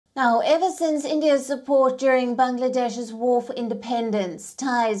Now, ever since India's support during Bangladesh's war for independence,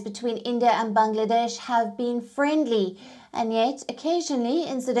 ties between India and Bangladesh have been friendly, and yet occasionally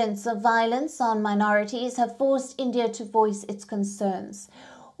incidents of violence on minorities have forced India to voice its concerns.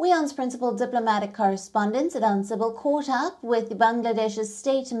 WION's principal diplomatic correspondent, Adan Sibil, caught up with Bangladesh's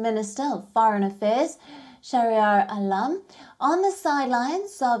State Minister of Foreign Affairs, Shahriar Alam, on the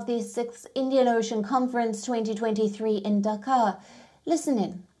sidelines of the 6th Indian Ocean Conference 2023 in Dhaka. Listen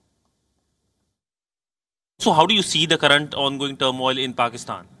in. So how do you see the current ongoing turmoil in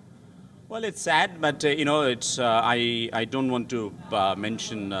Pakistan? Well, it's sad, but it's I don't want to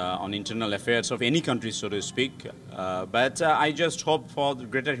mention on internal affairs of any country, so to speak. But I just hope for the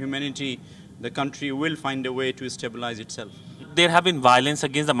greater humanity, the country will find a way to stabilize itself. There have been violence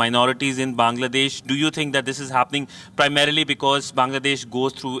against the minorities in Bangladesh. Do you think that this is happening primarily because Bangladesh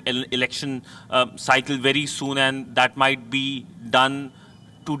goes through an election cycle very soon, and that might be done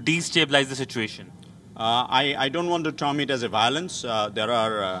to destabilize the situation? I don't want to term it as a violence. There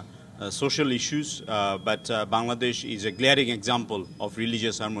are social issues, but Bangladesh is a glaring example of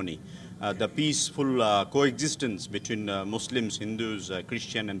religious harmony. The peaceful coexistence between Muslims, Hindus,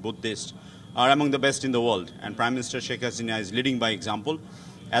 Christian and Buddhists are among the best in the world. And Prime Minister Sheikh Hasina is leading by example.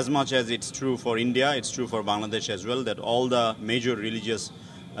 As much as it's true for India, it's true for Bangladesh as well, that all the major religious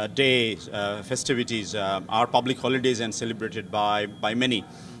days, festivities are public holidays and celebrated by many.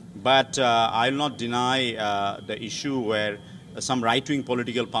 But I will not deny the issue where some right-wing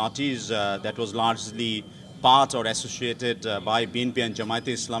political parties that was largely part or associated by BNP and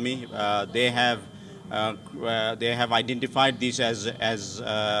Jamaat-e-Islami, they have identified this as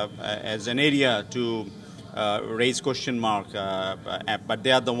an area to raise question mark. But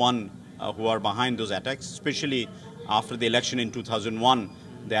they are the one who are behind those attacks, especially after the election in 2001.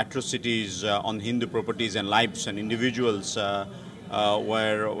 The atrocities on Hindu properties and lives and individuals were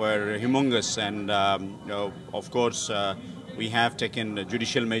humongous, and of course we have taken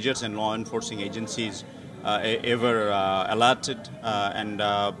judicial measures and law enforcing agencies ever alerted, and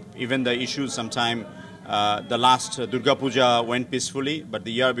even the issues sometime the last Durga Puja went peacefully, but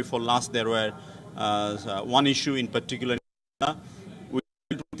the year before last there were one issue in particular. We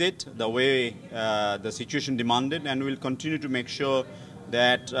dealt with it the way the situation demanded, and we'll continue to make sure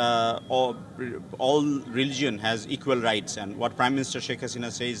that all religion has equal rights. And what Prime Minister Sheikh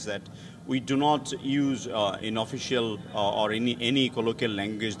Hasina says that we do not use in official or any colloquial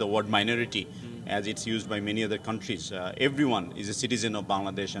language the word minority as it's used by many other countries. Everyone is a citizen of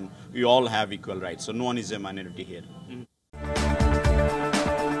Bangladesh and we all have equal rights. So no one is a minority here.